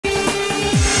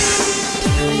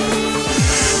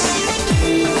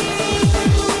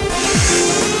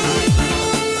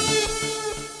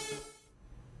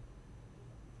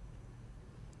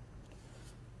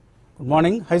Good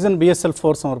morning. హైజన్ BSL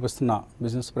 4 సమర్పిస్తున్న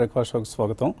business breakfast షోకి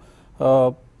స్వాగతం.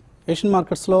 ఏషియన్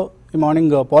మార్కెట్స్లో ఈ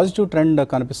మార్నింగ్ పాజిటివ్ ట్రెండ్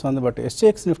కనిపిస్తుంది. బట్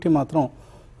ఎస్జీఎక్స్ నిఫ్టీ మాత్రం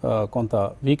కొంత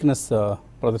weakness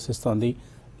ప్రదర్శిస్తోంది.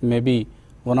 Maybe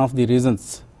one of the reasons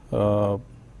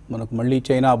మనకు మళ్ళీ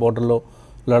చైనా బోర్డర్లో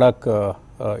లడాక్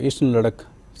ఈస్టర్న్ లడాక్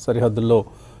సరిహద్దుల్లో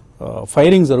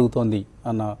ఫైరింగ్ జరుగుతోంది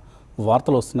అన్న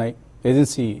వార్తలు వస్తున్నాయి.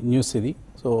 ఏజెన్సీ న్యూస్ ఇది.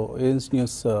 సో ఏజెన్సీ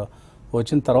న్యూస్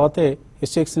వచ్చిన తర్వాతే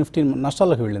ఎస్జీఎక్స్ నిఫ్టీ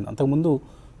నష్టాలకు వెళ్ళింది. అంతకుముందు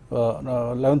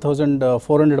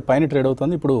 11,400 పైన ట్రేడ్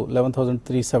అవుతుంది. ఇప్పుడు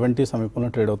 11,370 సమీపంలో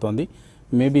ట్రేడ్ అవుతుంది.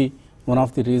 Maybe one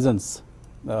of the reasons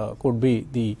could be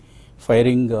the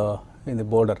firing in the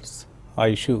borders. ఆ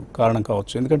ఇష్యూ కారణం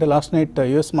కావచ్చు. ఎందుకంటే లాస్ట్ నైట్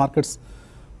యుఎస్ మార్కెట్స్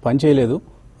పనిచేయలేదు.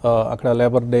 అక్కడ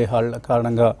లేబర్ డే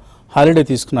కారణంగా హాలిడే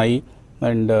తీసుకున్నాయి.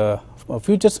 అండ్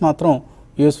ఫ్యూచర్స్ మాత్రం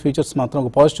యుఎస్ ఫ్యూచర్స్ మాత్రం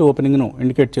ఒక పాజిటివ్ ఓపెనింగ్ను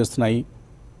ఇండికేట్ చేస్తున్నాయి.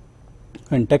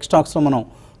 అండ్ టెక్ స్టాక్స్లో మనం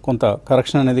కొంత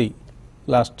కరెక్షన్ అనేది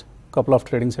లాస్ట్ కపుల్ ఆఫ్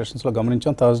ట్రేడింగ్ సెషన్స్లో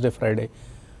గమనించాం. థర్స్డే ఫ్రైడే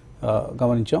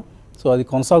గమనించాం. సో అది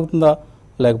కొనసాగుతుందా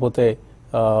లేకపోతే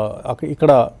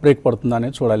ఇక్కడ బ్రేక్ పడుతుందా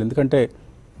అనేది చూడాలి. ఎందుకంటే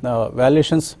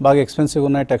వాల్యుయేషన్స్ బాగా ఎక్స్పెన్సివ్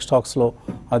ఉన్నాయి టెక్ స్టాక్స్లో.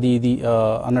 అది ఇది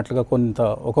అన్నట్లుగా కొంత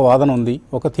ఒక వాదన ఉంది,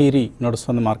 ఒక థియరీ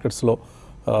నడుస్తుంది మార్కెట్స్లో.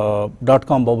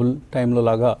 .com బబుల్ టైంలో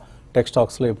లాగా టెక్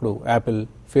స్టాక్స్లో ఇప్పుడు యాపిల్,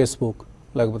 ఫేస్బుక్,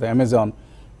 లేకపోతే అమెజాన్,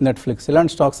 నెట్ఫ్లిక్స్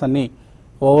ఇలాంటి స్టాక్స్ అన్నీ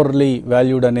ఓవర్లీ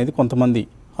వాల్యూడ్ అనేది కొంతమంది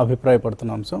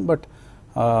అభిప్రాయపడుతున్న అంశం. బట్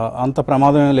అంత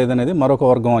ప్రమాదమే లేదనేది మరొక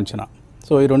వర్గం అంచనా.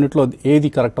 సో ఈ రెండిట్లో ఏది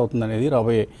కరెక్ట్ అవుతుంది అనేది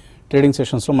రాబోయే ట్రేడింగ్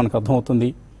సెషన్స్లో మనకు అర్థమవుతుంది.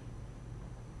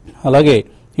 అలాగే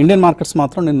ఇండియన్ మార్కెట్స్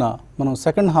మాత్రం నిన్న మనం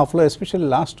సెకండ్ హాఫ్లో especially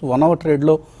last 1 hour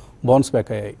ట్రేడ్లో bounce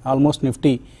back అయ్యాయి. Almost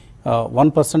Nifty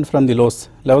 1% from the lows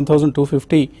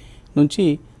 11,250 నుంచి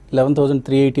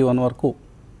 11,381 వరకు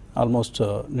ఆల్మోస్ట్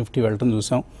నిఫ్టీ వెళ్ళటం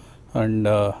చూసాం. అండ్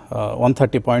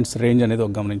 130 పాయింట్స్ రేంజ్ అనేది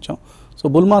ఒక గమనించాం. సో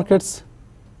బుల్ మార్కెట్స్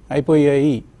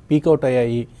అయిపోయాయి, పీకౌట్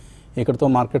అయ్యాయి. ఇక్కడతో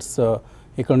మార్కెట్స్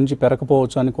ఇక్కడ నుంచి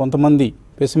పెరగకపోవచ్చు అని కొంతమంది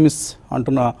పెసిమిస్ట్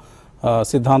అంటున్న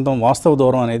సిద్ధాంతం వాస్తవ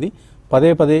దూరం అనేది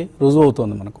పదే పదే రుజువు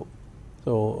అవుతుంది మనకు.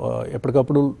 సో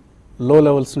ఎప్పటికప్పుడు లో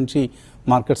లెవెల్స్ నుంచి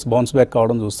మార్కెట్స్ బౌన్స్ బ్యాక్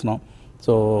కావడం చూస్తున్నాం.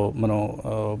 సో మనం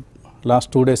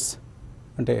లాస్ట్ 2 days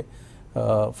అంటే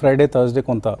ఫ్రైడే, థర్స్డే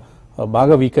కొంత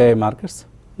బాగా వీక్ అయ్యాయి మార్కెట్స్.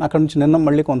 అక్కడ నుంచి నిన్న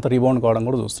మళ్ళీ కొంత రీబౌండ్ కావడం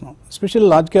కూడా చూస్తున్నాం. ఎస్పెషల్లీ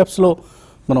లార్జ్ క్యాప్స్లో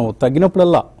మనం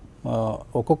తగ్గినప్పుడల్లా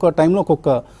ఒక్కొక్క టైంలో ఒక్కొక్క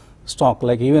స్టాక్,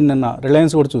 లైక్ ఈవెన్ నిన్న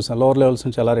రిలయన్స్ కూడా చూసాం లోవర్ లెవెల్స్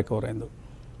నుంచి ఎలా రికవర్ అయిందో.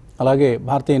 అలాగే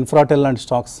భారతీయ ఇన్ఫ్రాటెల్ లాంటి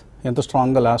స్టాక్స్ ఎంత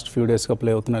స్ట్రాంగ్గా లాస్ట్ ఫ్యూ డేస్గా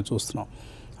ప్లే అవుతున్నాయో చూస్తున్నాం.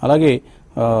 అలాగే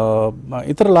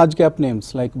ఇతర లార్జ్ క్యాప్ నేమ్స్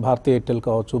లైక్ భారతీయ ఎయిర్టెల్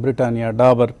కావచ్చు, Britannia,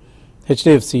 Dabur,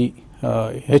 HDFC,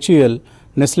 HUL,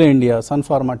 Nestle India, sun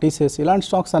pharma, TCS ఇలాంటి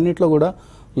స్టాక్స్ అన్నింటిలో కూడా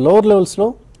లోవర్ లెవెల్స్లో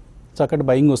చక్కటి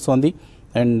బయింగ్ వస్తుంది.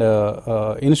 అండ్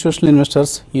ఇన్స్టిట్యూషనల్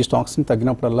ఇన్వెస్టర్స్ ఈ స్టాక్స్ని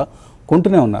తగ్గినప్పుడల్లా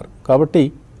కొంటూనే ఉన్నారు. కాబట్టి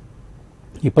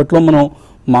ఇప్పట్లో మనం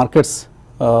మార్కెట్స్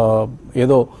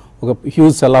ఏదో ఒక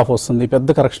హ్యూజ్ సెల్ ఆఫ్ వస్తుంది, పెద్ద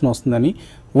కరెక్షన్ వస్తుందని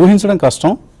ఊహించడం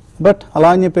కష్టం. బట్ అలా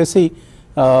అని చెప్పేసి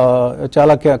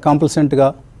చాలా కాంప్లసెంట్గా,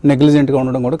 నెగ్లిజెంట్గా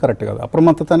ఉండడం కూడా కరెక్ట్ కాదు.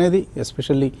 అప్రమత్తత అనేది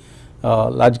ఎస్పెషల్లీ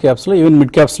లార్జ్ క్యాప్స్లో, ఈవెన్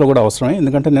మిడ్ క్యాప్స్లో కూడా అవసరమే.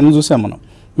 ఎందుకంటే నిన్న చూసాం మనం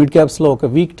మిడ్ క్యాప్స్లో ఒక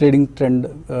వీక్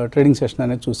ట్రేడింగ్ సెషన్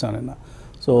అనేది చూసాం నిన్న.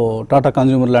 సో టాటా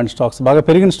కన్జ్యూమర్ లాంటి స్టాక్స్ బాగా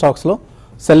పెరిగిన స్టాక్స్లో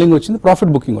సెల్లింగ్ వచ్చింది,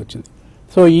 ప్రాఫిట్ బుకింగ్ వచ్చింది.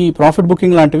 సో ఈ ప్రాఫిట్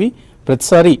బుకింగ్ లాంటివి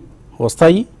ప్రతిసారి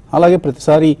వస్తాయి. అలాగే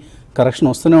ప్రతిసారి కరెక్షన్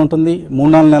వస్తూనే ఉంటుంది.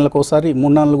 3-4 నెలలకు ఒకసారి,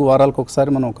 3-4 వారాలకు ఒకసారి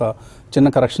మనం ఒక చిన్న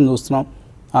కరెక్షన్ చూస్తున్నాం.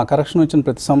 ఆ కరెక్షన్ వచ్చిన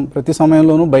ప్రతి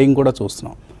సమయంలోనూ బయింగ్ కూడా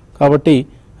చూస్తున్నాం. కాబట్టి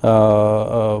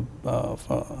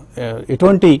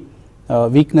ఎటువంటి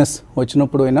వీక్నెస్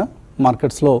వచ్చినప్పుడు అయినా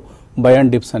మార్కెట్స్లో బై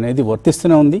అండ్ డిప్స్ అనేది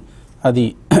వర్తిస్తూనే ఉంది. అది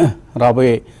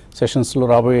రాబోయే సెషన్స్లో,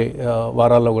 రాబోయే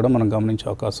వారాల్లో కూడా మనం గమనించే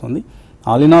అవకాశం ఉంది.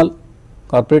 All in all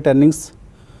corporate earnings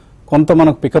కొంత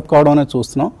మనకు పికప్ కావడం అనేది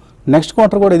చూస్తున్నాం. నెక్స్ట్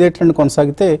క్వార్టర్ కూడా ఇదే ట్రెండ్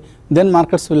కొనసాగితే then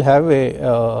markets will have a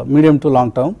medium to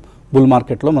long term bull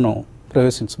మార్కెట్లో మనం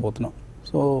ప్రవేశించబోతున్నాం.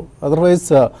 సో అదర్వైజ్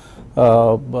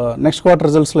నెక్స్ట్ క్వార్టర్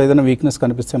రిజల్ట్స్లో ఏదైనా వీక్నెస్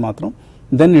కనిపిస్తే మాత్రం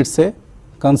then it's a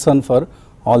concern for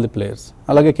all the players.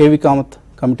 అలాగే కేవీ కామత్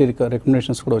కమిటీ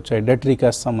రికమెండేషన్స్ కూడా వచ్చాయి డెట్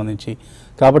రీకాస్ట్ సంబంధించి.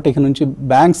 కాబట్టి ఇక నుంచి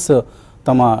బ్యాంక్స్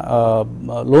తమ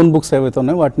లోన్ బుక్స్ ఏవైతే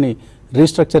ఉన్నాయో వాటిని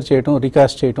రీస్ట్రక్చర్ చేయడం,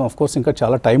 రీకాస్ట్ చేయడం. ఆఫ్కోర్స్ ఇంకా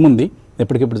చాలా టైం ఉంది,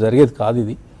 ఎప్పటికిప్పుడు జరిగేది కాదు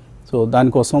ఇది. సో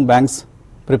దానికోసం బ్యాంక్స్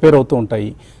ప్రిపేర్ అవుతూ ఉంటాయి.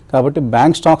 కాబట్టి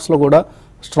బ్యాంక్ స్టాక్స్లో కూడా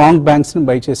స్ట్రాంగ్ బ్యాంక్స్ని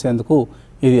బై చేసేందుకు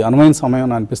ఇది అనువైన సమయం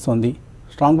అని అనిపిస్తుంది.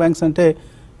 స్ట్రాంగ్ బ్యాంక్స్ అంటే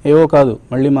ఏవో కాదు,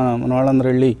 మళ్ళీ మన వాళ్ళందరూ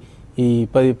వెళ్ళి ఈ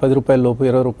 10 రూపాయల లోపు,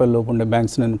 20 రూపాయల లోపు ఉండే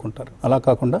బ్యాంక్స్ని ఎన్నుకుంటారు. అలా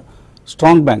కాకుండా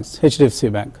స్ట్రాంగ్ బ్యాంక్స్, హెచ్డిఎఫ్సి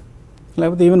బ్యాంక్,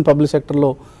 లేకపోతే ఈవెన్ పబ్లిక్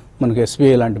సెక్టర్లో మనకి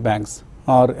ఎస్బీఐ లాంటి banks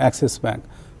are axis bank,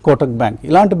 Kotak bank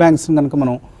ఇలాంటి బ్యాంక్స్ని కనుక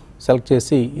మనం సెలెక్ట్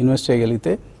చేసి ఇన్వెస్ట్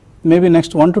చేయగలిగితే మేబీ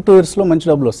నెక్స్ట్ 1 to 2 yearsలో మంచి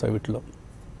డబ్బులు వస్తాయి వీటిలో.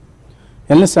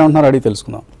 ఎల్ఎస్ ఏమంటున్నారు అడిగి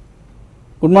తెలుసుకుందాం.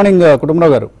 గుడ్ మార్నింగ్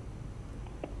కుటుంబరావు గారు.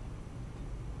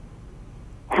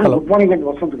 గుడ్ మార్నింగ్ అండి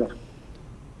వసంత్ గారు.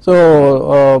 సో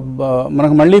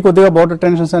మనకు మళ్ళీ కొద్దిగా బోర్డర్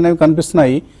టెన్షన్స్ అనేవి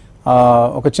కనిపిస్తున్నాయి.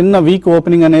 ఒక చిన్న వీక్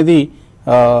ఓపెనింగ్ అనేది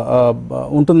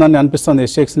ఉంటుందని అనిపిస్తుంది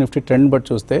ఎస్ఎక్స్ నిఫ్టీ ట్రెండ్ బట్టి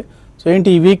చూస్తే. సో ఏంటి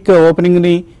ఈ వీక్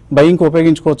ఓపెనింగ్ని బయింగ్కి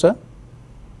ఉపయోగించుకోవచ్చా?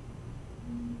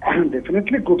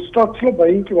 డెఫినెట్లీ గుడ్ స్టాక్స్ లో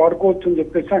బయింగ్కి వాడుకోవచ్చు అని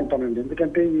చెప్పేసి అంటానండి.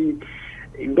 ఎందుకంటే ఈ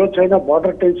ఇండో చైనా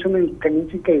బార్డర్ టెన్షన్ ఇక్కడ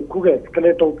నుంచి ఇంకా ఎక్కువగా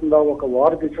ఎస్కలేట్ అవుతుందా, ఒక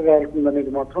వార్ దిశగా వెళ్తుంది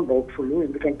అనేది మాత్రం డౌట్ఫుల్.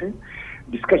 ఎందుకంటే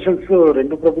డిస్కషన్స్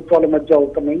రెండు ప్రభుత్వాల మధ్య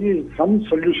అవుతున్నాయి, సమ్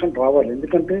సొల్యూషన్ రావాలి.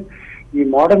 ఎందుకంటే ఈ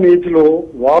మోడర్న్ ఏజ్ లో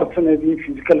వార్స్ అనేది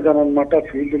ఫిజికల్ గా అనమాట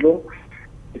ఫీల్డ్ లో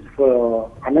it's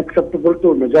unacceptable to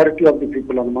majority of the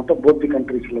people అనమాట, బోత్ ది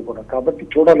కంట్రీస్ లో కూడా. కాబట్టి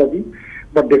చూడాలి అది.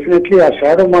 బట్ డెఫినెట్లీ ఆ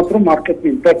షాడో మాత్రం మార్కెట్ ని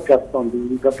ఇంపాక్ట్ చేస్తుంది.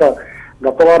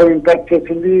 గత వారం ఇంపాక్ట్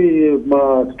చేసింది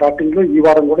స్టార్టింగ్ లో, ఈ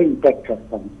వారం కూడా ఇంపాక్ట్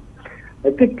చేస్తాం.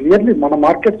 అయితే క్లియర్లీ మన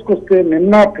మార్కెట్స్ కి వస్తే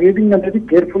నిన్న ట్రేడింగ్ అనేది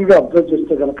కేర్ఫుల్ గా అబ్జర్వ్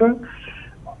చేస్తే కనుక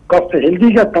కాస్త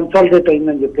హెల్దీగా కన్సాలిడేట్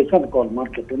అయిందని చెప్పేసి అనుకోవాలి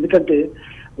మార్కెట్. ఎందుకంటే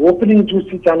ఓపెనింగ్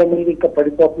చూసి చాలా మంది ఇంకా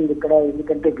పడిపోతుంది ఇక్కడ,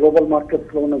 ఎందుకంటే గ్లోబల్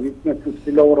మార్కెట్స్ లో ఉన్న వీక్నెస్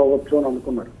స్పిల్ ఓవర్ అవ్వచ్చు అని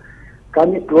అనుకున్నారు.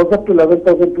 కానీ క్లోజర్ టు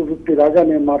 11,250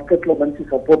 రాగానే మార్కెట్ లో మంచి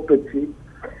సపోర్ట్ వచ్చి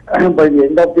by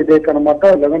end of the day కనమాట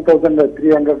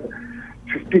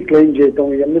 11,350 claim చేయటం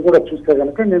ఇవన్నీ కూడా చూస్తే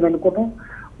కనుక నేను అనుకోవడం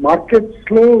మార్కెట్స్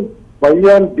లో బై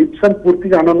ఆన్ డిప్స్ అని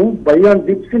పూర్తిగా అనను, by on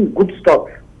dips in good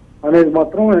stocks అనేది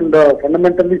మాత్రం and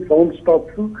fundamentally sound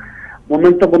stocks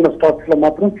momentum ఉన్న స్టాక్స్ లో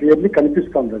మాత్రం క్లియర్లీ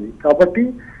కనిపిస్తుంది అది. కాబట్టి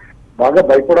బాగా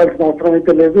భయపడాల్సిన అవసరం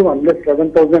అయితే లేదు. అన్లెస్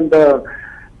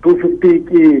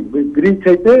 11,250కి రీచ్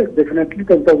అయితే డెఫినెట్లీ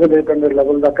 10,800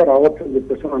 లెవెల్ దాకా రావచ్చు అని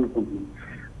చెప్పేసి అనుకుంటున్నాను.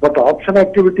 బట్ ఆప్షన్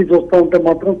యాక్టివిటీ చూస్తూ ఉంటే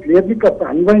మాత్రం క్లియర్లీ కాస్త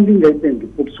అన్వైండింగ్ అయిపోయింది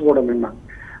పుట్స్ కూడా నిన్న.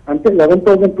 అంటే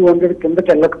 11,200 కిందకి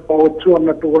వెళ్ళకపోవచ్చు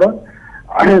అన్నట్టు కూడా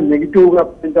నెగిటివ్ గా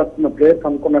చేస్తున్న ప్లేయర్స్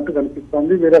అనుకున్నట్టు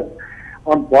కనిపిస్తుంది. వేరే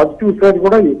ఆన్ పాజిటివ్ సైడ్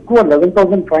కూడా ఎక్కువ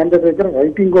 11,500 దగ్గర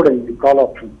రైటింగ్ కూడా అయింది కాల్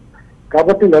ఆప్షన్.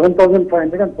 కాబట్టి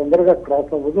 11,500 అని తొందరగా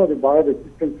క్రాస్ అవ్వదు, అది బాగా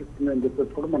రెసిస్టెన్స్ ఇస్తుంది అని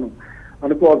చెప్పేసి కూడా మనం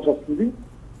అనుకోవాల్సి వస్తుంది.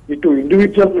 ఇటు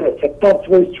ఇండివిజువల్ సెక్టార్స్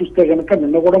వైజ్ చూస్తే కనుక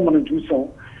నిన్న కూడా మనం చూసాం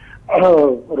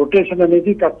రొటేషన్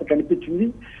అనేది కాస్త కనిపించింది.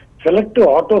 సెలెక్ట్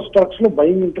ఆటో స్టాక్స్ లో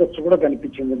బయింగ్ ఇంట్రెస్ట్ కూడా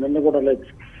కనిపించింది నిన్న కూడా. లైక్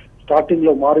స్టార్టింగ్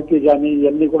లో మారుతి కానీ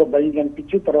ఇవన్నీ కూడా బయింగ్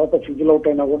కనిపించి తర్వాత ఫిజిల్ అవుట్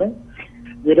అయినా కూడా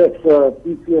వేరే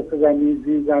పీసీఎస్ కానీ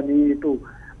జీ కానీ ఇటు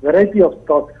variety of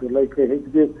stocks like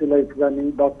HDFC life కానీ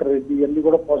డాక్టర్ రెడ్డి ఇవన్నీ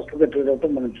కూడా పాజిటివ్ గా ట్రేడ్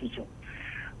అవటం మనం చూసాం.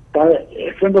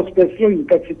 ఎఫ్ఎండో స్పేస్ లో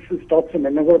ఇంకా 6 స్టాక్స్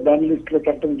నిన్న కూడా బ్యాన్ లిస్ట్ లో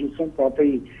కట్టడం చూసాం. పాత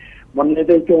మన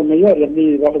ఏదైతే ఉన్నాయో అవన్నీ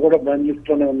ఇవాళ కూడా బ్యాన్ లిస్ట్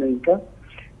లోనే ఉన్నాయి ఇంకా.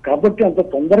 కాబట్టి అంత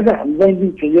తొందరగా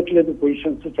అన్వైండింగ్ చేయట్లేదు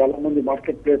పొజిషన్స్ చాలా మంది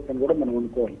మార్కెట్ ప్లేయర్స్ అని కూడా మనం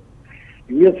అనుకోవాలి.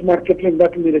 యుఎస్ మార్కెట్ లో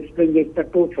ఇందాక మీరు ఎక్స్ప్లెయిన్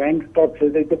చేసినట్టు ఫ్యాంగ్ స్టాక్స్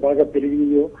ఏదైతే బాగా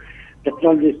పెరిగినాయో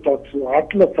టెక్నాలజీ స్టాక్స్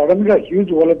వాటిలో సడన్ గా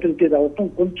హ్యూజ్ వాలటిలిటీ రావటం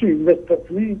కొంచెం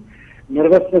ఇన్వెస్టర్స్ ని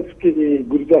నెర్వస్నెస్ కి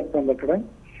గురి చేస్తుంది.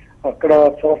 అక్కడ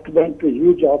soft bank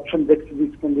huge option bets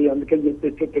తీసుకుంది, అందుకని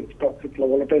చెప్పేసి టెక్ స్టాక్స్ ఇట్లా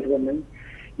వాలటైల్ గా ఉన్నాయి.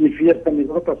 ఈ ఫియర్స్ అన్ని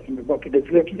కూడా వస్తుంది. బట్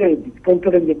డెఫినెట్లీ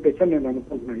డిస్కౌంటెడ్ అని చెప్పేసి నేను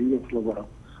అనుకుంటున్నాను యూఎస్ లో కూడా.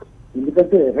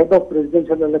 ఎందుకంటే హెడ్ ఆఫ్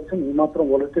ప్రెసిడెన్షియల్ ఎలక్షన్ ఈ మాత్రం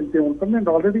వాలటిలిటీ ఉంటుంది.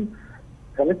 అండ్ ఆల్రెడీ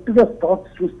కరెక్ట్ గా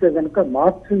స్టాక్స్ చూస్తే కనుక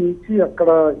మార్చి నుంచి అక్కడ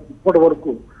ఇప్పటి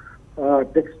వరకు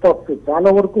టెక్ స్టాక్స్ చాలా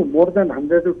వరకు మోర్ దాన్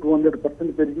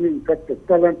 100-200% పెరిగి, ఇన్ఫాక్ట్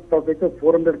టెక్స్టైల్ స్టాక్ అయితే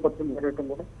 400% పెరగడం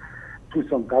కూడా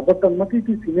చూసాం. కాబట్టి అన్నమాట it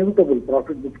is inevitable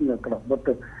profit booking అక్కడ. బట్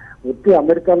వచ్చే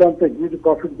అమెరికాలో అంత హ్యూజ్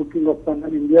ప్రాఫిట్ బుకింగ్ వస్తుంది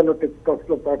కానీ ఇండియాలో టెక్ స్టాక్స్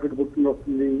లో ప్రాఫిట్ బుకింగ్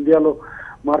వస్తుంది, ఇండియాలో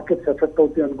మార్కెట్స్ ఎఫెక్ట్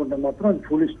అవుతాయి అనుకుంటే మాత్రం అది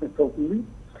ఫూలిష్నెస్ అవుతుంది.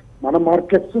 మన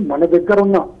మార్కెట్స్ మన దగ్గర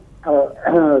ఉన్న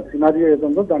సినారియో ఏదో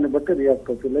దాన్ని బట్టి రియాక్ట్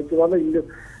అవుతుంది. లైక్ ఇవాళ ఇండియా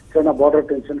చైనా బార్డర్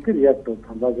టెన్షన్ కి రియాక్ట్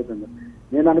అవుతాం రాజకీయంగా.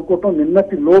 నేను అనుకోవటం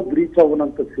నిన్నటి లో బ్రీచ్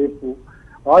అవ్వనంత సేపు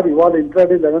ఆర్ ఇవాళ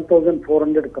ఇంట్రాడే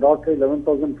 11,400 క్రాస్ అయ్యి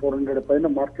 11,400 పైన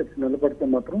మార్కెట్స్ నిలబడితే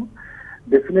మాత్రం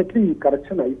డెఫినెట్లీ ఈ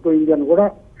కరెక్షన్ అయిపోయింది అని కూడా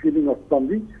ఫీలింగ్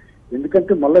వస్తుంది.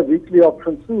 ఎందుకంటే మళ్ళీ వీక్లీ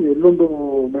ఆప్షన్స్ ఎల్లుండి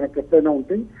మనకి ఎట్లయినా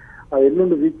ఉంటాయి. ఆ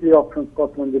ఎల్లుండి వీక్లీ ఆప్షన్స్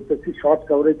కోసం అని చెప్పేసి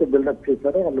షార్ట్స్ ఎవరైతే బిల్డప్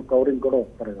చేశారో వాళ్ళు కవరింగ్ కూడా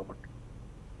వస్తారు కాబట్టి.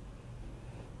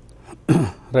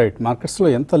 రైట్, మార్కెట్స్లో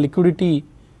ఎంత లిక్విడిటీ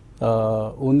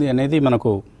ఉంది అనేది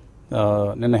మనకు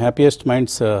నిన్న హ్యాపీయెస్ట్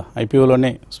మైండ్స్ ఐపీఓలోనే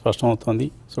స్పష్టమవుతుంది.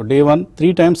 సో డే 1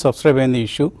 3 times సబ్స్క్రైబ్ అయింది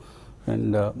ఇష్యూ.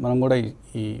 అండ్ మనం కూడా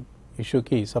ఈ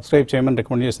ఇష్యూకి సబ్స్క్రైబ్ చేయమని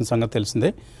రికమెండ్ చేసిన సంగతి తెలిసిందే.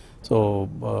 సో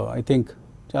ఐ థింక్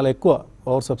చాలా ఎక్కువ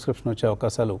ఓవర్ సబ్స్క్రిప్షన్ వచ్చే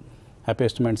అవకాశాలు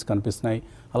హ్యాపీయెస్ట్ మైండ్స్ కనిపిస్తున్నాయి.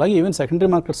 అలాగే ఈవెన్ సెకండరీ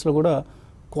మార్కెట్స్లో కూడా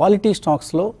క్వాలిటీ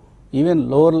స్టాక్స్లో ఈవెన్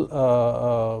లోవర్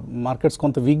మార్కెట్స్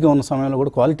కొంత వీక్గా ఉన్న సమయంలో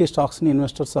కూడా quality స్టాక్స్ని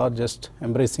investors are just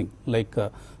embracing. Like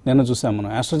నిన్న చూసాం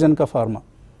మనం ఆస్ట్రాజెనకా ఫార్మా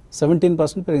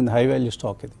 17% పెరిగింది, హై వాల్యూ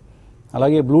స్టాక్ ఇది.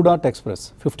 అలాగే బ్లూ డార్ట్ ఎక్స్ప్రెస్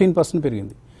 15%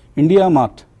 పెరిగింది. ఇండియా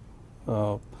మార్ట్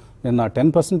నిన్న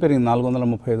 10% పెరిగింది,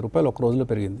 435 రూపాయలు ఒక రోజులో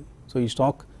పెరిగింది. సో ఈ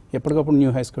స్టాక్ ఎప్పటికప్పుడు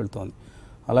న్యూ హైస్కి వెళ్తోంది.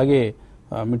 అలాగే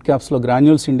మిడ్ క్యాప్స్లో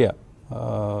గ్రాన్యూల్స్ ఇండియా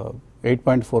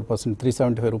 8.4%,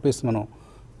 375 రూపీస్ మనం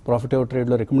ప్రాఫిట్ ఓవర్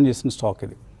ట్రేడ్లో రికమెండ్ చేసిన స్టాక్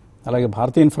ఇది. అలాగే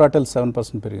భారతీయ ఇన్ఫ్రాటెల్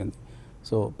 7% పెరిగింది.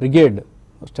 సో బ్రిగేడ్,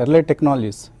 స్టెర్లైట్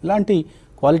టెక్నాలజీస్ ఇలాంటి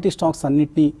క్వాలిటీ స్టాక్స్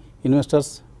అన్నిటినీ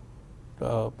ఇన్వెస్టర్స్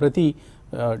ప్రతి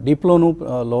డీప్లోనూ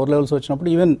లోవర్ లెవెల్స్ వచ్చినప్పుడు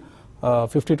ఈవెన్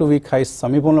 52 వీక్ హైస్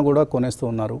సమీపంలో కూడా కొనేస్తూ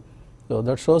ఉన్నారు. So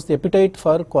that shows the appetite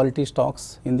for quality stocks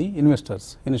in the investors,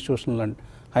 institutional and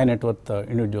high net worth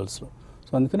ఇండివిజువల్స్లో.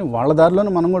 So అందుకని వాళ్ళ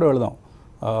దారిలోనే మనం కూడా వెళదాం.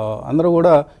 అందరూ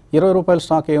కూడా 20 రూపాయల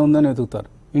స్టాక్ ఏముందని వెతుకుతారు.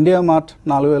 ఇండియా మార్ట్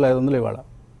 4,500 ఇవాళ.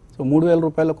 సో 3,000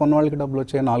 రూపాయలు కొన్న వాళ్ళకి డబ్బులు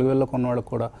వచ్చాయి, 4,000లో కొన్న వాళ్ళకి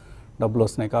కూడా డబ్బులు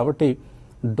వస్తున్నాయి. కాబట్టి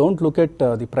don't look at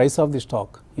the price of the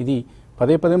stock. ఇది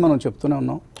పదే పదే మనం చెప్తూనే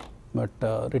ఉన్నాం. బట్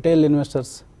రిటైల్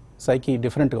ఇన్వెస్టర్స్ సైకి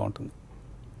డిఫరెంట్గా ఉంటుంది.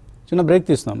 చిన్న బ్రేక్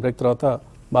తీస్తున్నాం. బ్రేక్ తర్వాత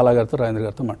బాలాగారితో, రాజేంద్ర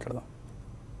గారితో మాట్లాడదాం.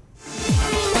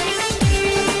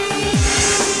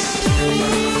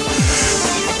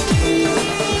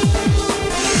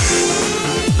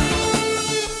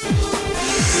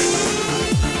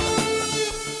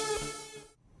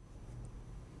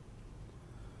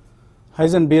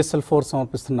 హైజన్ BSL 4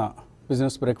 సమర్పిస్తున్న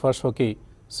బిజినెస్ బ్రేక్ఫాస్ట్ షోకి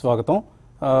స్వాగతం.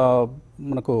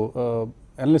 మనకు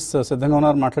అనలిస్ట్ సిద్ధంగా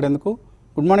ఉన్నారు మాట్లాడేందుకు.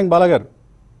 గుడ్ మార్నింగ్ బాలా గారు.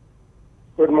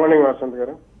 గుడ్ మార్నింగ్ వసంత్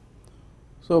గారు.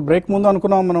 సో బ్రేక్ ముందు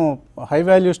అనుకున్నాం మనం హై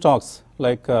వాల్యూ స్టాక్స్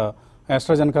లైక్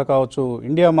ఆస్ట్రాజెనకా కావచ్చు,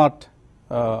 India mart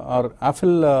are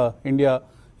Apple India,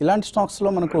 ఇలాంటి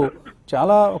స్టాక్స్లో మనకు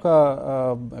చాలా ఒక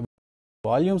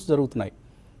వాల్యూమ్స్ జరుగుతున్నాయి.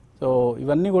 సో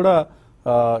ఇవన్నీ కూడా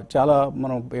చాలా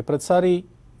మనం ప్రతిసారి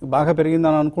బాగా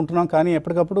పెరిగిందని అనుకుంటున్నాం, కానీ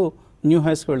ఎప్పటికప్పుడు న్యూ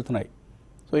హైస్కి వెళ్తున్నాయి.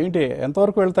 సో ఏంటి,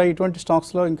 ఎంతవరకు వెళ్తాయి ఇటువంటి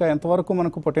స్టాక్స్లో, ఇంకా ఎంతవరకు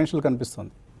మనకు పొటెన్షియల్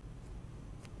కనిపిస్తుంది?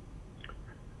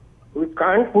 We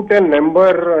can't put a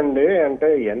number అండి, అంటే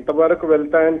ఎంతవరకు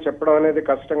వెళ్తాయని చెప్పడం అనేది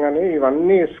కష్టం. కానీ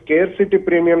ఇవన్నీ స్కేర్సిటీ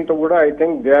ప్రీమియంతో కూడా I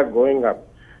think they are going up.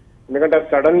 ఎందుకంటే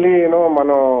సడన్లీ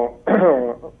మనం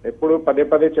ఎప్పుడు పదే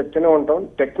పదే చెప్తూనే ఉంటాం,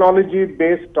 టెక్నాలజీ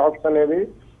బేస్డ్ స్టాక్స్ అనేవి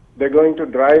they're going to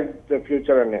drive the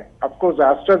future. And of course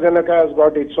AstraZeneca has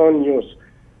got its own news.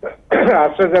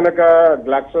 AstraZeneca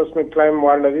GlaxoSmithKline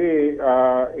వాళ్ళది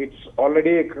it's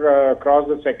already crossed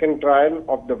the second trial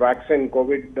of the vaccine,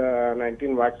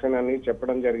 COVID-19 vaccine అని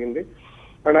చెప్పడం జరిగింది.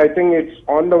 And I think it's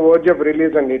on the verge of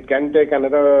release and it can take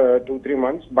another 2-3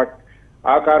 months. But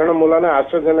ఆ కారణం మూలాన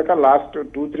ఆస్ట్రాజెనకా last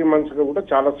 2-3 months గా కూడా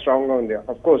చాలా స్ట్రాంగ్ గా ఉంది.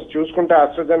 అఫ్ కోర్స్ చూసుకుంటే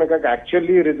ఆస్ట్రాజెనకా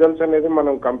యాక్చువల్లీ రిజల్ట్స్ అనేది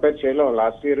మనం కంపేర్ చేయలేం.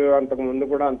 లాస్ట్ ఇయర్ అంతకు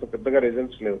ముందు కూడా అంత పెద్దగా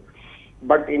రిజల్ట్స్ లేవు.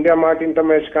 బట్ ఇండియా మార్ట్,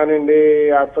 ఇంటర్మేష్ కానివ్వండి,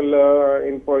 యాపిల్,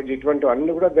 ఇన్ఫోజ్, ఇటువంటి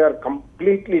అన్ని కూడా they are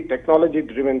completely technology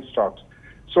driven stocks.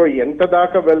 So ఎంత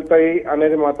దాకా వెళ్తాయి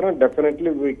అనేది మాత్రం definitely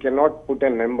we cannot put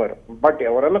a number. But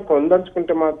ఎవరైనా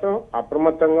కొందలుచుకుంటే మాత్రం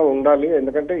అప్రమత్తంగా ఉండాలి.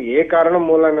 ఎందుకంటే ఏ కారణం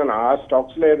మూలన ఆ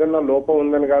స్టాక్స్ లో ఏదైనా లోపం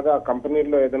ఉందని కాదు, ఆ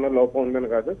కంపెనీలో ఏదైనా లోపం ఉందని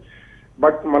కాదు.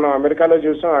 బట్ మనం అమెరికాలో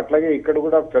చూసాం, అట్లాగే ఇక్కడ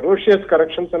కూడా ఫెరోషియస్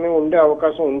కరెక్షన్స్ అనేవి ఉండే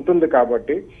అవకాశం ఉంటుంది.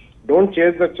 కాబట్టి డోంట్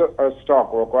చేజ్ ద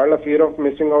స్టాక్. ఒకవేళ fear of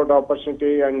missing out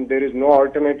opportunity and there is no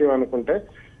alternative అనుకుంటే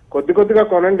కొద్దిగా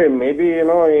కొనండి. మేబీ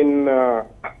ఇన్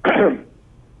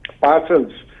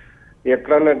పార్సల్స్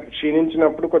ఎక్కడన్నా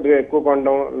క్షీణించినప్పుడు కొద్దిగా ఎక్కువ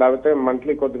కొనడం, లేకపోతే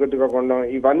మంత్లీ కొద్దిగా కొనడం,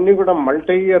 ఇవన్నీ కూడా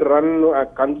multi year run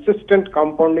consistent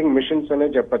compounding machines అనే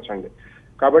చెప్పచ్చండి.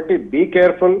 కాబట్టి be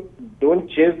careful, don't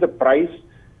chase the price.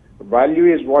 Value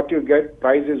is what you get,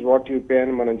 price is what you pay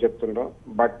అని మనం చెప్తుంటాం.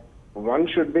 But one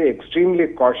should be extremely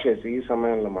cautious ఈ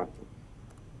సమయంలో మాత్రం.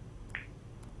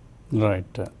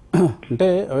 రైట్. అంటే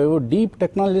అవేవో డీప్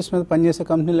టెక్నాలజీస్ మీద పనిచేసే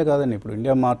కంపెనీలే కాదండి. ఇప్పుడు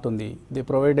ఇండియా మార్ట్ ఉంది, the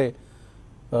provide a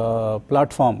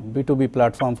platform, B2B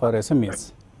platform for SMEs.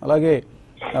 అలాగే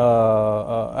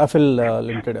యాపిల్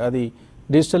లిమిటెడ్, అది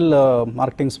డిజిటల్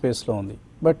మార్కెటింగ్ స్పేస్లో ఉంది.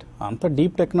 బట్ అంత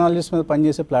డీప్ టెక్నాలజీస్ మీద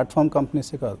పనిచేసే ప్లాట్ఫామ్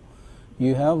కంపెనీసే కాదు. You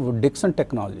have Dixon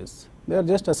technologies, they are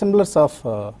just assemblers of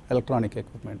electronic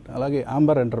equipment. అలాగే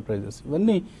ఆంబర్ ఎంటర్ప్రైజెస్,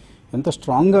 ఇవన్నీ ఎంత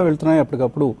స్ట్రాంగ్గా వెళ్తున్నాయి,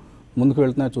 అప్పటికప్పుడు ముందుకు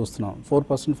వెళ్తున్నాయి చూస్తున్నాం.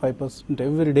 4%, 5%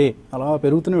 ఎవ్రీ డే అలా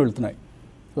పెరుగుతూనే వెళ్తున్నాయి.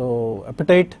 సో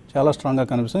అపెటైట్ చాలా స్ట్రాంగ్గా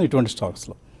కనిపిస్తుంది ఇటువంటి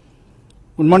స్టాక్స్లో.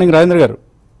 గుడ్ మార్నింగ్ రాజేంద్ర గారు.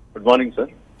 Good morning sir.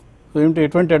 సో ఏంటి,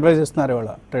 ఎటువంటి అడ్వైస్ ఇస్తున్నారు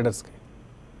ఇవాళ ట్రేడర్స్కి?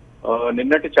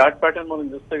 నిన్నటి చార్ట్ ప్యాటర్న్ మనం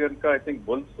చూస్తే కనుక I think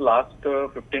bulls last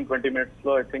 15-20 minutes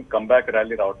లో ఐ థింక్ కంబ్యాక్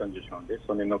ర్యాలీ రావటం చూసామండి. సో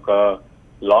నిన్న ఒక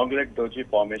long leg doji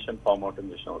formation form అవటం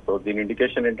చూసాం. సో దీని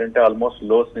ఇండికేషన్ ఏంటంటే ఆల్మోస్ట్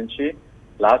లోస్ నుంచి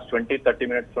లాస్ట్ 20-30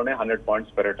 minutes లోనే 100 points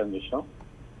పెరగటం చూసాం.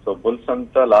 సో బుల్స్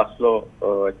అంతా లాస్ట్ లో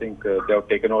I think they have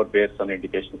taken over bears అనే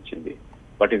ఇండికేషన్ ఇచ్చింది.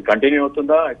 బట్ ఇది కంటిన్యూ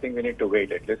అవుతుందా? I think we need to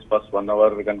wait at least first 1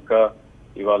 hour. కనుక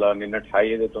ఇవాళ నిన్నటి హై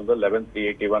ఏదైతే ఉందో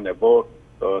 11,381 అబౌవ్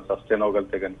సస్టైన్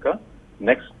అవ్వగలితే కనుక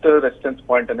నెక్స్ట్ రెసిస్టెన్స్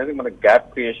పాయింట్ అనేది మన గ్యాప్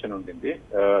క్రియేషన్ ఉండింది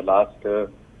లాస్ట్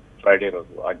ఫ్రైడే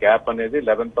రోజు. ఆ గ్యాప్ అనేది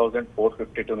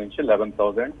 11,452 నుంచి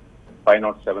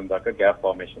 11,507 దాకా గ్యాప్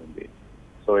ఫార్మేషన్ ఉంది.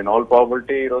 So so in all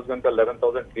probability ఈ రోజు కనుక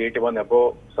 11,381 అబోవ్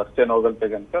సస్టైన్ అవ్వగలిగితే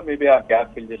కనుక మేబీ ఆ గ్యాప్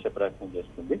ఫిల్ చేసే ప్రయత్నం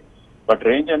చేస్తుంది. బట్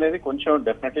రేంజ్ అనేది కొంచెం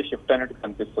డెఫినెట్లీ షిఫ్ట్ అయినట్టు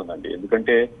కనిపిస్తుందండి.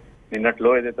 ఎందుకంటే నిన్నట్లో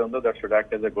ఏదైతే ఉందో that should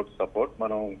act yes a good support.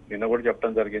 మనం నిన్న కూడా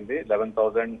చెప్పడం జరిగింది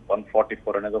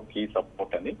 11,144 అనేది ఒక కీ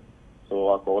సపోర్ట్ అని. సో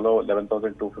ఆ కోలో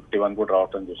 11,251 కూడా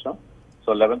రావటం చూసాం. సో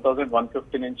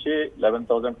 11,150 నుంచి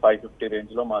 11,550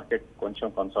 రేంజ్ లో మార్కెట్ కొంచెం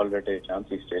కన్సాలిడేట్ అయ్యే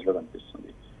ఛాన్స్ ఈ స్టేజ్ లో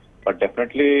కనిపిస్తుంది. బట్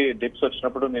డెఫినెట్లీ డిప్స్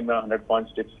వచ్చినప్పుడు నిన్న 100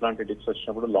 పాయింట్స్ డిప్స్ లాంటి డిప్స్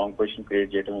వచ్చినప్పుడు లాంగ్ పొజిషన్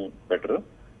క్రియేట్ చేయడం బెటర్.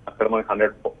 అక్కడ మనకి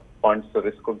 100 పాయింట్స్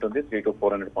రిస్క్ ఉంటుంది, 300 to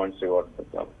 400 పాయింట్స్ రివార్డ్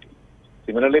ఉంటుంది కాబట్టి.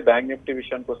 సిమిలర్లీ బ్యాంక్ నిఫ్టీ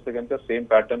విషయానికి వస్తే కనుక సేమ్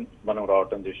ప్యాటర్న్ మనం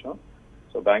రావటం చూసాం.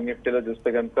 సో బ్యాంక్ నిఫ్టీలో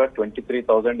చూస్తే కనుక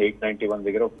 23,891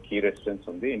 దగ్గర ఒక కీ రెసిస్టెన్స్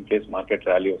ఉంది ఇన్ కేస్ మార్కెట్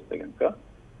ర్యాలీ వస్తే కనుక.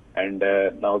 అండ్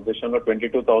నా ఉద్దేశంలో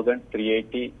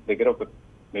 22,380 దగ్గర ఒక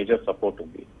మేజర్ సపోర్ట్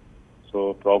ఉంది. So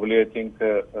probably I think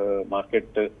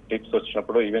market tips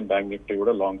వచ్చినప్పుడు ఈవెన్ బ్యాంక్ నిఫ్టీ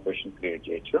కూడా లాంగ్ పొజిషన్ క్రియేట్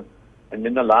చేయొచ్చు. అండ్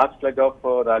నిన్న లాస్ట్ లెగ్ ఆఫ్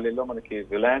ర్యాలీలో మనకి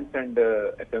రిలయన్స్ అండ్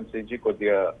ఎఫ్ఎంసీజీ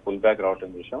కొద్దిగా పుల్ బ్యాక్ రావటం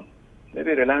చూసాం.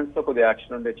 మేబీ రిలయన్స్ లో కొద్దిగా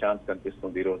యాక్షన్ ఉండే ఛాన్స్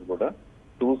కనిపిస్తుంది ఈ రోజు కూడా.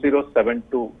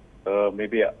 2072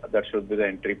 maybe that should be the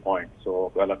entry point. So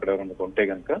ఒకవేళ అక్కడ ఎవరైనా కొంటే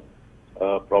కనుక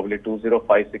ప్రాబ్లీ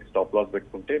 2056 స్టాప్ లాస్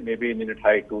పెట్టుకుంటే మేబీ నిన్న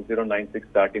హై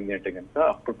 2096 దాటింది అంటే కనుక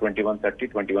up to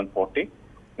 2130, 2140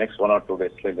 next 1 or 2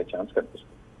 days లో వెళ్ళే ఛాన్స్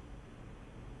కనిపిస్తుంది.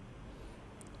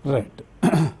 రైట్.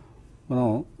 మనం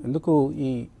ఎందుకు ఈ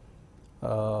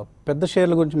పెద్ద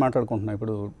షేర్ల గురించి మాట్లాడుకుంటున్నాం.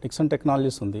 ఇప్పుడు డిక్సన్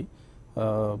టెక్నాలజీస్ ఉంది,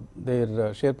 there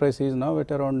share price is now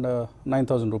at around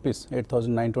 9,000 rupees,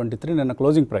 8,923 నిన్న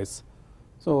closing price.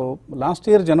 So last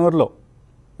year జనవరిలో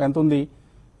ఎంత ఉంది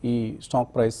ఈ స్టాక్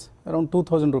ప్రైస్? Around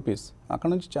 2,000 rupees. అక్కడ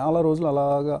నుంచి చాలా రోజులు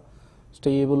అలాగా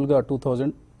స్టేబుల్గా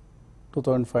 2,000,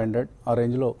 2,500 ఆ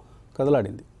రేంజ్లో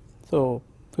కదలాడింది. సో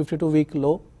 52 వీక్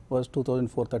లో వాజ్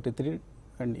 2,433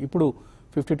 అండ్ ఇప్పుడు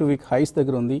 52 వీక్ హైస్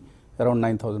దగ్గర ఉంది అరౌండ్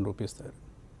 9,000 రూపీస్ దగ్గర.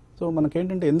 సో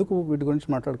మనకేంటంటే ఎందుకు వీటి గురించి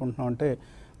మాట్లాడుకుంటున్నాం అంటే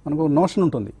మనకు నోషన్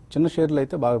ఉంటుంది, చిన్న షేర్లు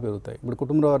అయితే బాగా పెరుగుతాయి. ఇప్పుడు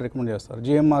కుటుంబరావు వారు రికమెండ్ చేస్తారు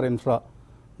జిఎంఆర్ ఇన్ఫ్రా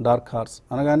డార్క్ హార్స్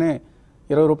అనగానే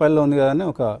 20 రూపాయల్లో ఉంది కదా అని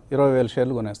ఒక 20,000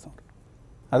 షేర్లు కొనేస్తారు.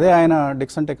 అదే ఆయన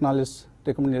డిక్సన్ టెక్నాలజీస్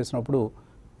రికమెండ్ చేసినప్పుడు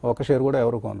ఒక షేర్ కూడా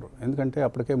ఎవరు కొనరు, ఎందుకంటే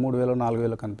అప్పటికే 3,000,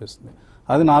 4,000 కనిపిస్తుంది.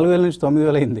 అది 4,000 నుంచి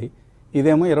 9,000 అయింది,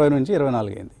 ఇదేమో 20 నుంచి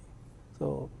 24 అయింది. సో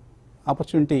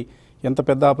ఆపర్చునిటీ, ఎంత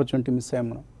పెద్ద ఆపర్చునిటీ మిస్ అయ్యాం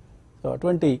మనం. సో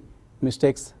అటువంటి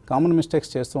మిస్టేక్స్, కామన్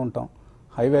మిస్టేక్స్ చేస్తూ ఉంటాం.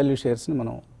 హై వాల్యూ షేర్స్ని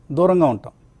మనం దూరంగా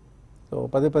ఉంటాం. సో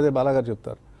పదే పదే బాలాగారు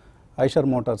చెప్తారు ఐషర్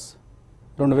మోటార్స్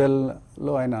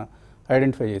 2000లో ఆయన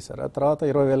ఐడెంటిఫై చేశారు, ఆ తర్వాత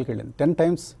 20,000కి వెళ్ళింది, 10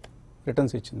 times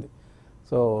రిటర్న్స్ ఇచ్చింది.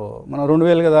 సో మనం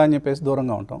 2,000 కదా అని చెప్పేసి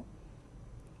దూరంగా ఉంటాం.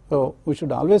 So we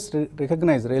should always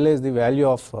realise the value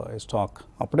of A stock.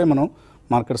 అప్పుడే మనం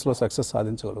మార్కెట్స్లో సక్సెస్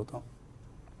సాధించగలుగుతాం.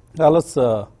 కాలర్స్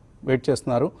వెయిట్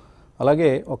చేస్తున్నారు. అలాగే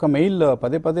ఒక మెయిల్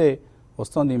పదే పదే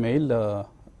వస్తుంది. ఈ మెయిల్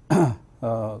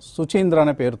సుచీంద్ర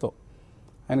అనే పేరుతో,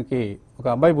 ఆయనకి ఒక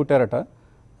అబ్బాయి పుట్టారట,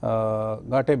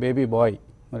 గాటే బేబీ బాయ్.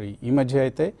 మరి ఈ మధ్య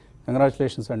అయితే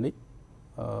కంగ్రాచులేషన్స్ అండి,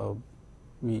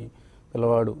 మీ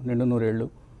పిల్లవాడు నిండు 100 ఏళ్ళు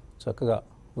చక్కగా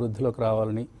వృద్ధిలోకి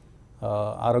రావాలని,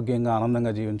 ఆరోగ్యంగా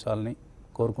ఆనందంగా జీవించాలని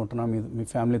కోరుకుంటున్నాం మీ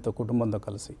ఫ్యామిలీతో, కుటుంబంతో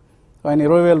కలిసి. ఆయన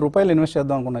 20,000 రూపాయలు ఇన్వెస్ట్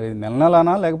చేద్దాం అనుకున్నారు. ఇది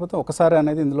నెలనా లేకపోతే ఒకసారి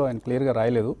అనేది ఇందులో ఆయన క్లియర్గా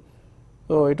రాయలేదు.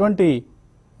 సో ఎటువంటి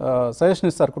సజెషన్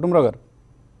ఇస్తారు కుటుంబరావు గారు?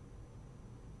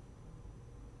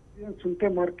 ఉంటే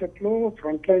మార్కెట్లో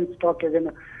ఫ్రంట్ లైన్ స్టాక్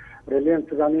ఏదైనా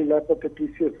రిలయన్స్ కానీ లేకపోతే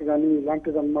టీసీఎస్ కానీ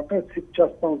ఇలాంటిది అనమాట సిప్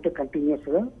చేస్తూ ఉంటే కంటిన్యూస్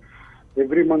గా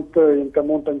ఎవ్రీ మంత్ ఇంత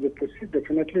అమౌంట్ అని చెప్పేసి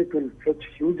definitely it will fetch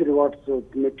huge rewards.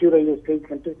 Mature అయ్యే స్టేజ్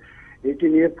కంటే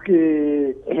 18 years కి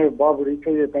బాబు రీచ్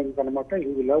అయ్యే టైంకి అనమాట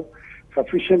he will have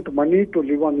sufficient money to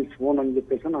live on his own అని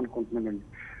చెప్పేసి అని అనుకుంటున్నానండి.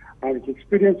 ఆయనకి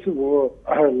ఎక్స్పీరియన్స్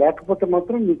లేకపోతే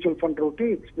మాత్రం మ్యూచువల్ ఫండ్ రూట్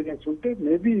ఎక్స్పీరియన్స్ ఉంటే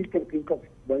maybe you can think of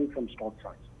buying some stocks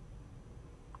also.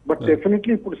 But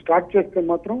definitely ఇప్పుడు స్టార్ట్ చేస్తే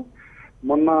మాత్రం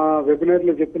మొన్న వెబినార్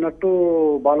లో చెప్పినట్టు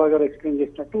బాలా గారు ఎక్స్ప్లెయిన్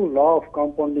చేసినట్టు లా ఆఫ్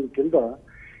కాంపౌండింగ్ కింద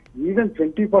ఈవెన్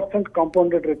 20%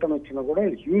 కాంపౌండెడ్ రిటర్న్ వచ్చినా కూడా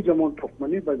huge amount of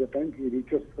money by the time he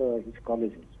reaches his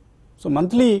college. So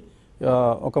monthly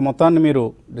ఒక మొత్తాన్ని మీరు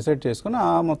డిసైడ్ చేసుకుని ఆ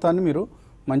మొత్తాన్ని మీరు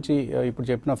మంచి ఇప్పుడు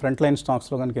చెప్పిన ఫ్రంట్ లైన్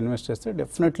స్టాక్స్లో కనుక ఇన్వెస్ట్ చేస్తే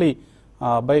డెఫినెట్లీ ఆ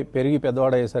అబ్బాయి పెరిగి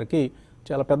పెద్దవాడయ్యేసరికి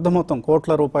చాలా పెద్ద మొత్తం,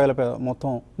 కోట్ల రూపాయల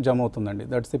మొత్తం జమ అవుతుందండి.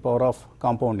 That's the power of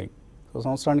compounding. So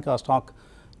సంవత్సరానికి ఆ స్టాక్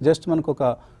జస్ట్ మనకు ఒక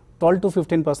 12 to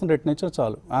 15% రిటర్న్ ఇచ్చే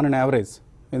చాలు on an average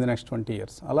in the next 20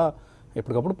 years. అలా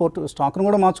ఎప్పటికప్పుడు స్టాక్ను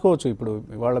కూడా మార్చుకోవచ్చు. ఇప్పుడు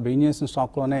ఇవాళ బిజినెస్ చేసిన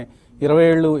స్టాక్లోనే 20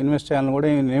 ఏళ్ళు ఇన్వెస్ట్ చేయాలని కూడా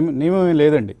నియమం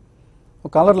లేదండి.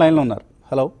 ఒక కాలర్ లైన్లో ఉన్నారు.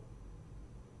 హలో.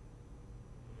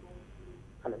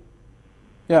 హలో,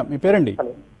 యా, మీ పేరండి?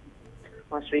 Hello,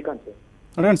 Srikanth sir.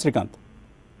 అడగండి Srikanth.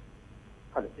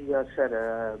 Hello, sir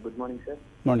good morning sir.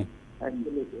 Morning.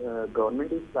 Actually,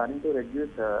 government is planning to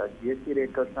reduce GST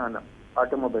rate cuts on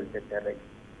automobile sector, right?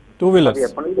 Two wheelers అది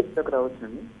ఎప్పటి నుంచి ఇక్కడికి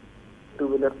రావచ్చండి?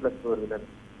 2-wheeler plus 4-wheeler.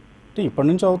 ఇప్పటి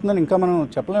నుంచి అవుతుందని ఇంకా మనం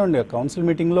చెప్పలేమండి. కౌన్సిల్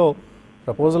మీటింగ్లో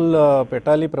ప్రపోజల్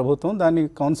పెట్టాలి ప్రభుత్వం, దాన్ని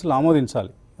కౌన్సిల్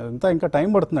ఆమోదించాలి. అదంతా ఇంకా టైం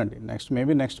పడుతుందండి.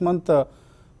 మేబీ నెక్స్ట్ మంత్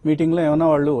మీటింగ్లో ఏమైనా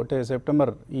వాళ్ళు అంటే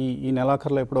సెప్టెంబర్ ఈ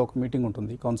నెలాఖరులో ఎప్పుడో ఒక మీటింగ్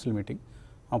ఉంటుంది, కౌన్సిల్ మీటింగ్.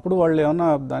 అప్పుడు వాళ్ళు ఏమైనా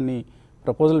దాన్ని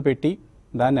ప్రపోజల్ పెట్టి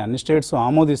దాన్ని అన్ని స్టేట్స్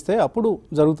ఆమోదిస్తే అప్పుడు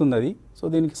జరుగుతుంది అది. సో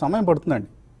దీనికి సమయం పడుతుందండి.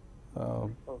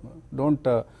 Don't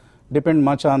depend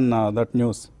much on that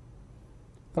news.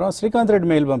 తర్వాత శ్రీకాంత్ రెడ్డి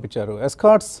మెయిల్ పంపించారు.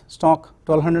 ఎస్కార్ట్స్ స్టాక్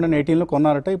 1218లో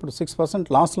కొన్నారట, ఇప్పుడు 6%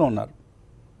 లాస్లో ఉన్నారు.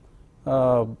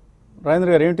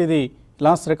 రాజేంద్ర గారు, ఏంటి ఇది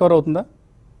లాస్ రికవర్ అవుతుందా?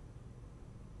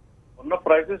 ఉన్న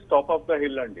prices top of the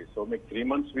hill అండి. సో మీకు 3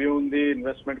 months వ్యూ ఉంది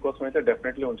ఇన్వెస్ట్మెంట్ కోసం అయితే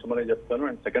డెఫినెట్లీ ఉంచమని చెప్తాను.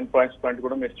 అండ్ సెకండ్ ప్రైస్ పాయింట్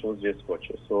కూడా మీరు చూస్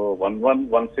చేసుకోవచ్చు. సో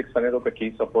 1116 అనేది ఒక కీ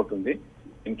సపోర్ట్ ఉంది.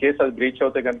 ఇన్ కేస్ అది బ్రీచ్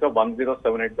అవుతే కనుక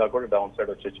 1078 దాకా కూడా డౌన్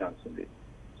సైడ్ వచ్చే ఛాన్స్ ఉంది.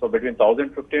 So between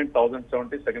 1050 and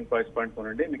 1070 second price point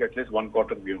కొనండి. మీకు అట్లీస్ట్ 1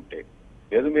 quarter వ్యూ ఉంటాయి.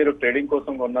 లేదు మీరు ట్రేడింగ్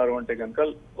కోసం కొన్నారు అంటే కనుక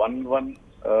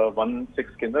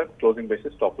 1116 కింద క్లోజింగ్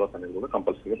బేసిస్ స్టాప్ లాస్ అనేది కూడా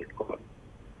కంపల్సరీగా పెట్టుకోవాలి.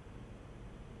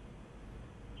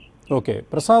 ఓకే,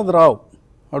 ప్రసాద్ రావు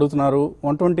అడుగుతున్నారు,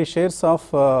 120 shares ఆఫ్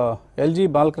ఎల్జీ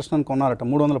బాలకృష్ణన్ కొన్నారట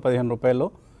 315 రూపాయల్లో.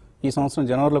 ఈ సంవత్సరం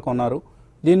జనవరిలో కొన్నారు.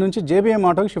 దీని నుంచి జేబీఎం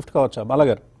ఆటోకి షిఫ్ట్ కావచ్చా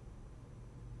బాలగారు?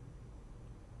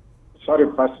 సారీ,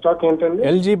 ఫస్ట్ స్టాక్ ఏంటండి?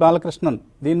 ఎల్జీ బాలకృష్ణన్,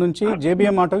 దీని నుంచి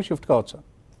జేబీఎం ఆటోకి shift కావచ్చా?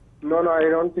 No, I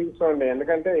don't think so అండి.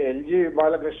 ఎందుకంటే ఎల్జీ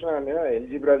బాలకృష్ణ అని,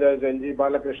 ఎల్జీ బ్రదర్స్, ఎల్జీ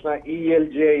బాలకృష్ణ,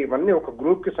 ఈఎల్జే ఇవన్నీ ఒక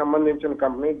గ్రూప్ కి సంబంధించిన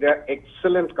company. They are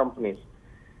excellent companies.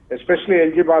 Especially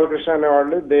LG Balakrishna అనే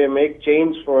వాళ్ళు, they make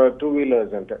chains for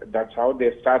 2-wheelers అంటే దట్స్ హౌ దే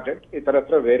స్టార్టెడ్.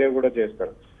 ఇతరత్ర వేరే కూడా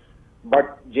చేస్తారు. But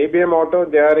JBM auto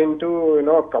they are in to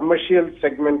commercial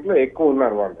segment లో ఎక్కువ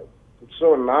ఉన్నారు వాళ్ళు. సో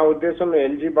నా ఉద్దేశంలో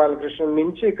ఎల్జీ బాలకృష్ణ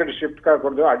నుంచి ఇక్కడ షిఫ్ట్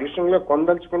కాకూడదు. అడిషనల్ గా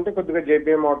కొందలుచుకుంటే కొద్దిగా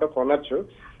జేబీఎం ఆటో కొనొచ్చు.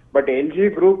 But LG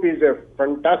group is a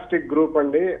fantastic group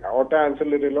అండి ఆటో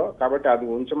యాన్సిలరీలో. కాబట్టి అది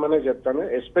ఉంచమనే చెప్తాను.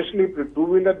 ఎస్పెషలీ ఇప్పుడు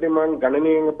 2-wheeler డిమాండ్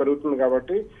గణనీయంగా పెరుగుతుంది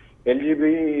కాబట్టి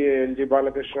ఎల్జీ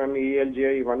బాలకృష్ణ,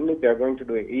 ఈఎల్జీఐ ఇవన్నీ they are going to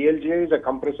do. ఈఎల్జీఐ is a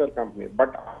compressor company.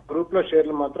 But ఆ గ్రూప్ లో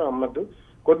షేర్లు మాత్రం అమ్మద్దు.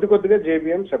 కొద్దిగా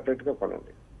జేబీఎం సెపరేట్ గా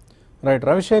కొనండి. రైట్.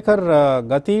 రవిశేఖర్,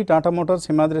 గతి, Tata Motors,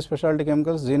 Himadri speciality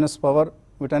chemicals, genus power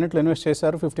వీటన్నిటిలో ఇన్వెస్ట్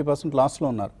చేశారు, 50% లాస్లో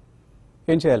ఉన్నారు.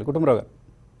 ఏం చేయాలి కుటుంబరావు గారు?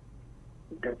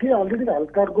 గతి ఆల్రెడీ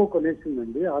ఆల్కార్గో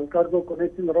కొనేసిందండి. ఆల్కార్గో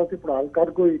కొనేసిన తర్వాత ఇప్పుడు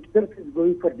Allcargo itself is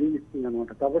going for delisting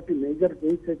అనమాట. కాబట్టి మేజర్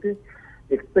గెయిన్స్ అయితే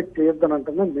ఎక్స్పెక్ట్ చేయొద్దని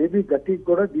అంటున్నాం. మేబీ గతికి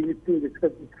కూడా డీలిస్టింగ్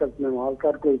తీసుకెళ్తున్నాము.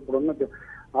 ఆల్కార్గో ఇప్పుడున్న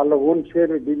వాళ్ళ ఓన్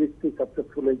షేర్ డీలిస్టింగ్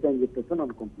సక్సెస్ఫుల్ అయితే అని చెప్పేసి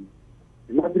అనుకుంటున్నాం.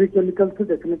 Himadri chemicals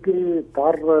definitely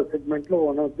car segment లో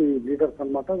వన్ ఆఫ్ ది లీడర్స్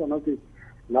అనమాట. One of the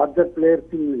larger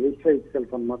players in Asia it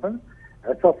self అనమాట.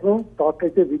 యాజ్ ఆఫ్ నో స్టాక్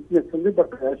అయితే వీక్నెస్ ఉంది.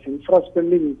 But as infra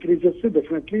spending increases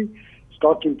definitely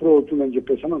stock improve అవుతుందని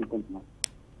చెప్పేసి అనుకుంటున్నాం.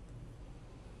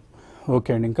 ఓకే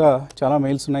అండి, ఇంకా చాలా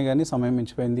మెయిల్స్ ఉన్నాయి కానీ సమయం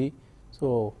మించిపోయింది. సో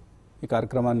ఈ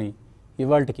కార్యక్రమాన్ని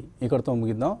ఇవాళకి ఇక్కడితో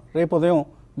ముగిద్దాం. రేపు ఉదయం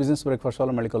బిజినెస్ బ్రేక్ఫాస్ట్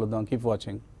షోలో మళ్ళీ కలుద్దాం. Keep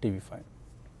watching TV5.